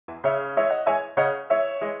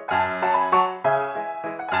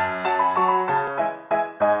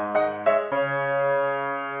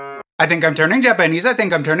think I'm turning Japanese. I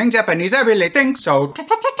think I'm turning Japanese. I really think so.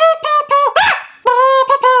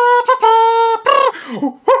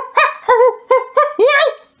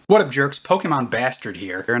 What up, jerks? Pokemon Bastard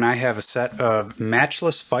here. And I have a set of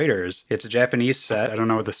Matchless fighters. It's a Japanese set. I don't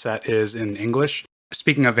know what the set is in English.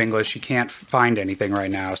 Speaking of English, you can't find anything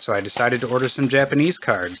right now, so I decided to order some Japanese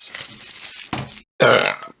cards.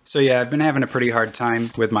 So yeah, I've been having a pretty hard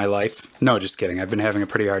time with my life. No, just kidding. I've been having a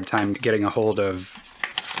pretty hard time getting a hold of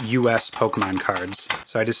US Pokemon cards.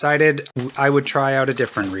 So I decided I would try out a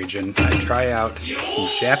different region. I'd try out some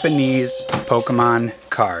Japanese Pokemon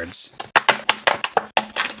cards.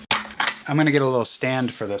 I'm gonna get a little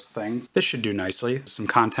stand for this thing. This should do nicely. Some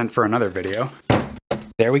content for another video.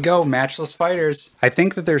 There we go, Matchless Fighters. I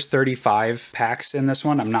think that there's 35 packs in this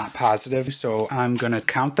one. I'm not positive, so I'm gonna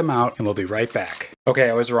count them out and we'll be right back.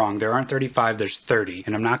 Okay, I was wrong. There aren't 35, there's 30.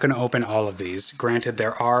 And I'm not gonna open all of these. Granted,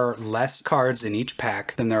 there are less cards in each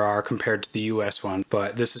pack than there are compared to the US one,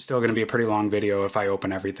 but this is still gonna be a pretty long video if I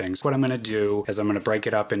open everything. So what I'm gonna do is I'm gonna break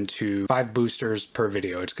it up into 5 boosters per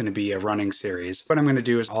video. It's gonna be a running series. What I'm gonna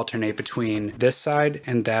do is alternate between this side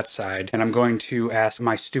and that side, and I'm going to ask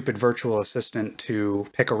my stupid virtual assistant to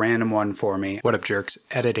pick a random one for me. What up, jerks?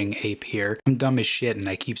 Editing ape here. I'm dumb as shit and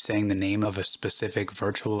I keep saying the name of a specific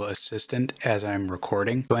virtual assistant as I'm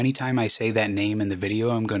recording. So anytime I say that name in the video,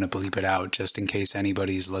 I'm going to bleep it out just in case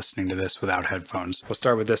anybody's listening to this without headphones. We'll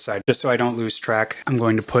start with this side. Just so I don't lose track, I'm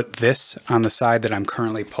going to put this on the side that I'm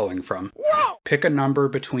currently pulling from. Pick a number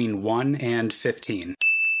between 1 and 15.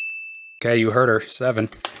 Okay, you heard her. 7.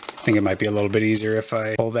 I think it might be a little bit easier if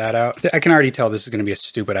I pull that out. I can already tell this is going to be a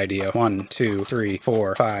stupid idea. 1, 2, 3,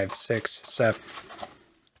 4, 5, 6, 7.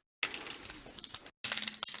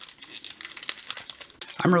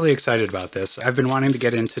 I'm really excited about this. I've been wanting to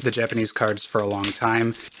get into the Japanese cards for a long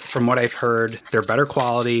time. From what I've heard, they're better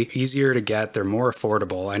quality, easier to get, they're more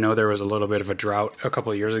affordable. I know there was a little bit of a drought a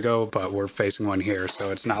couple of years ago, but we're facing one here,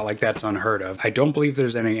 so it's not like that's unheard of. I don't believe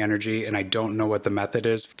there's any energy, and I don't know what the method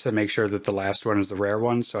is to make sure that the last one is the rare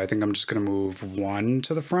one, so I think I'm just going to move 1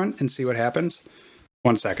 to the front and see what happens.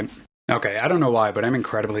 1 second. Okay, I don't know why, but I'm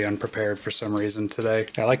incredibly unprepared for some reason today.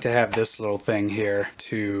 I like to have this little thing here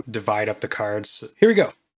to divide up the cards. Here we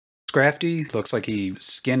go. Scrafty looks like he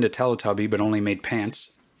skinned a Teletubby but only made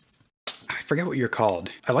pants. I forget what you're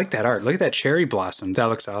called. I like that art. Look at that cherry blossom. That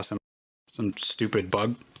looks awesome. Some stupid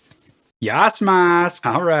bug. Yasmas!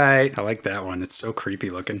 Alright. I like that one. It's so creepy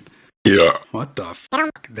looking. Yeah. What the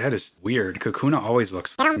fuck? That is weird. Kakuna always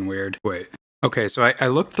looks fucking weird. Wait. Okay, so I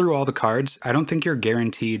looked through all the cards. I don't think you're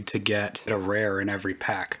guaranteed to get a rare in every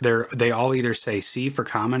pack. They all either say C for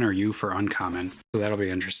common or U for uncommon. So that'll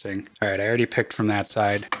be interesting. Alright, I already picked from that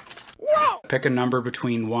side. Pick a number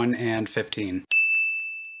between 1 and 15.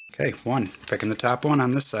 Okay, 1. Picking the top one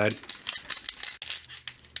on this side.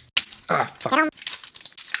 Ah, fuck.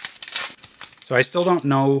 So I still don't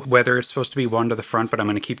know whether it's supposed to be 1 to the front, but I'm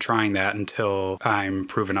going to keep trying that until I'm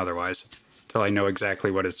proven otherwise. Until I know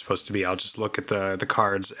exactly what it's supposed to be. I'll just look at the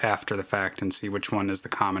cards after the fact and see which one is the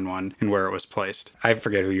common one and where it was placed. I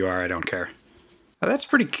forget who you are, I don't care. Oh, that's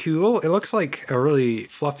pretty cool. It looks like a really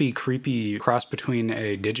fluffy, creepy cross between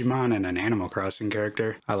a Digimon and an Animal Crossing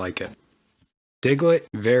character. I like it. Diglett,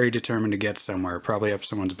 very determined to get somewhere, probably up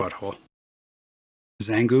someone's butthole.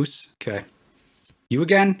 Zangoose, okay. You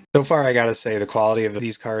again? So far, I gotta say, the quality of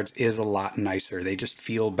these cards is a lot nicer. They just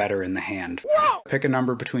feel better in the hand. Pick a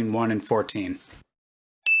number between 1 and 14.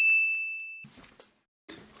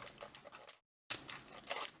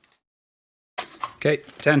 Okay,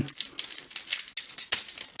 10.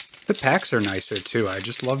 The packs are nicer too. I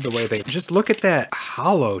just love the way they just look at that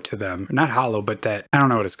hollow to them. Not hollow, but that, I don't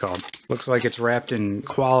know what it's called. Looks like it's wrapped in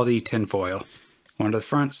quality tinfoil. 1 to the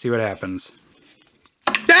front, see what happens.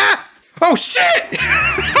 Ah! Oh shit!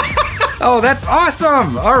 Oh, that's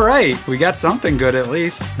awesome! Alright, we got something good at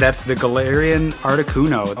least. That's the Galarian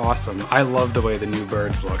Articuno. Awesome. I love the way the new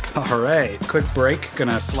birds look. Alright, quick break.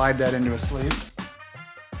 Gonna slide that into a sleeve.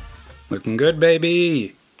 Looking good,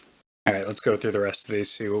 baby! Alright, let's go through the rest of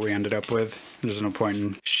these, see what we ended up with. There's no point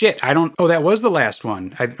in... Shit, I don't... Oh, that was the last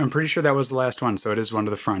one. I'm pretty sure that was the last one, so it is 1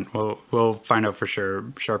 to the front. We'll find out for sure.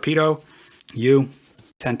 Sharpedo, you.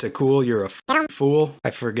 Tentacool, you're a fool.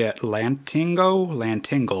 I forget.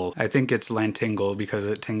 Lantingle. I think it's Lantingle because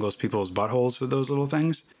it tingles people's buttholes with those little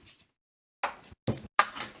things.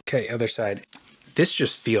 Okay, other side. This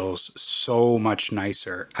just feels so much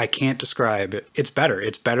nicer. I can't describe it. It's better.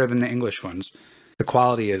 It's better than the English ones. The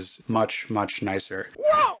quality is much, much nicer.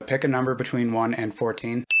 Pick a number between 1 and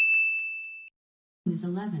 14. It's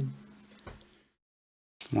 11.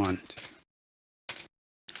 1, 2.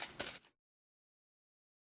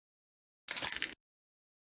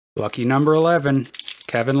 Lucky number 11.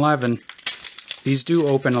 Kevin Levin. These do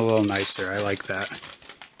open a little nicer. I like that.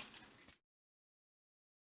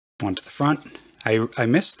 One to the front. I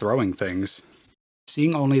miss throwing things.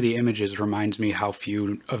 Seeing only the images reminds me how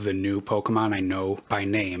few of the new Pokemon I know by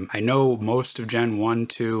name. I know most of Gen 1,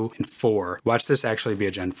 2, and 4. Watch this actually be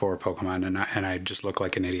a Gen 4 Pokemon and I just look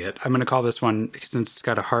like an idiot. I'm going to call this one, since it's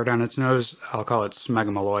got a heart on its nose, I'll call it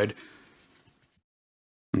Smegmaloid.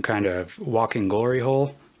 Some kind of walking glory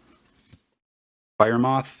hole. Fire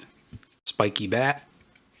Moth. Spiky Bat.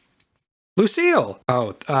 Lucille!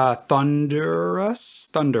 Oh, Thunderous.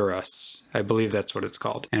 I believe that's what it's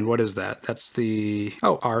called. And what is that? That's the...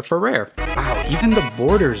 Oh, R for rare. Wow, even the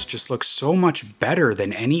borders just look so much better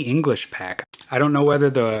than any English pack. I don't know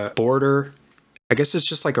whether the border... I guess it's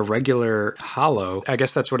just like a regular holo. I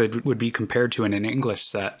guess that's what it would be compared to in an English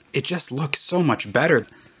set. It just looks so much better.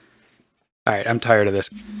 Alright, I'm tired of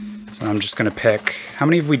this. So I'm just gonna pick... How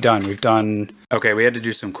many have we done? We've done... Okay, we had to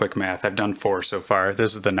do some quick math. I've done 4 so far.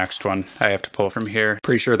 This is the next one I have to pull from here.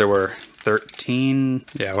 Pretty sure there were 13...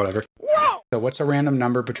 Yeah, whatever. So what's a random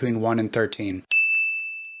number between 1 and 13?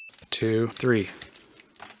 2, 3,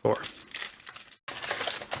 4.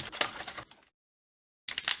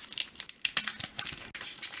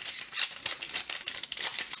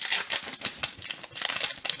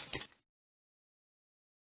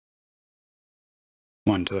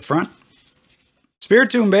 One to the front.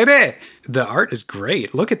 Spiritomb, baby! The art is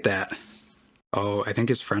great. Look at that. Oh, I think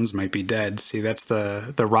his friends might be dead. See, that's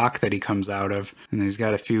the rock that he comes out of. And he's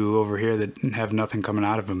got a few over here that have nothing coming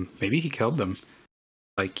out of him. Maybe he killed them.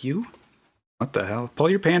 Like you? What the hell? Pull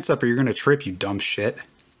your pants up or you're gonna trip, you dumb shit.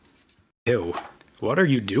 Ew. What are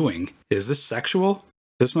you doing? Is this sexual?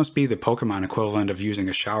 This must be the Pokemon equivalent of using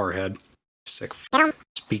a shower head. Sick f.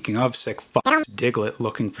 Speaking of sick f, Diglett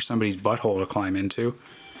looking for somebody's butthole to climb into.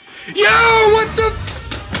 Yo, what the?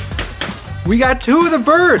 We got 2 of the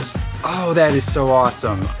birds! Oh, that is so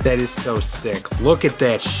awesome. That is so sick. Look at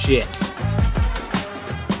that shit.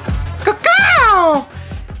 Cacao!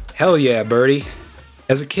 Hell yeah, birdie.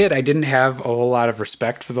 As a kid, I didn't have a whole lot of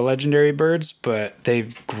respect for the legendary birds, but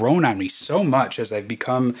they've grown on me so much as I've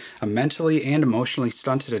become a mentally and emotionally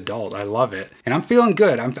stunted adult. I love it. And I'm feeling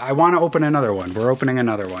good. I want to open another one. We're opening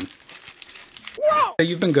another one. Whoa.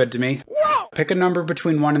 You've been good to me. Whoa. Pick a number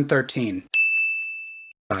between 1 and 13.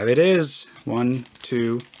 5 it is. 1,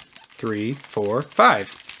 2, 3, 4,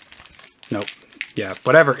 5. Nope. Yeah,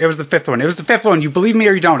 whatever. It was the 5th one. It was the 5th one. You believe me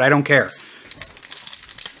or you don't. I don't care.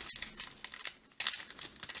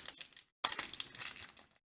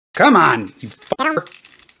 Come on, you fucker.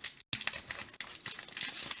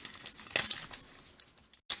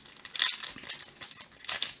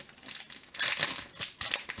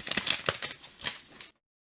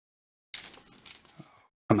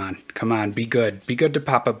 Come on, be good. Be good to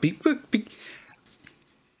Papa. Be.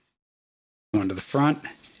 One to the front.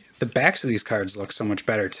 The backs of these cards look so much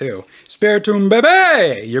better too. Spiritomb,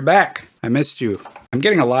 baby! You're back. I missed you. I'm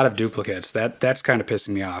getting a lot of duplicates. That's kind of pissing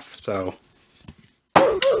me off, so...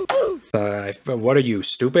 what are you,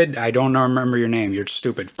 stupid? I don't remember your name. You're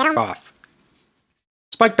stupid. F off.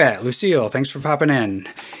 Spike Bat, Lucille, thanks for popping in.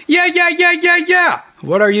 Yeah!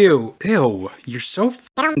 What are you? Ew, you're so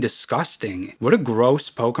f***ing disgusting. What a gross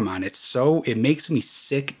Pokemon. It makes me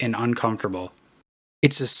sick and uncomfortable.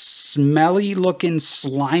 It's a smelly looking,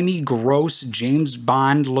 slimy, gross, James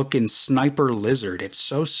Bond looking sniper lizard. It's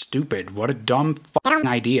so stupid. What a dumb f***ing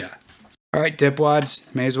idea. Alright,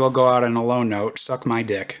 dipwads, may as well go out on a low note. Suck my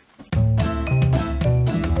dick.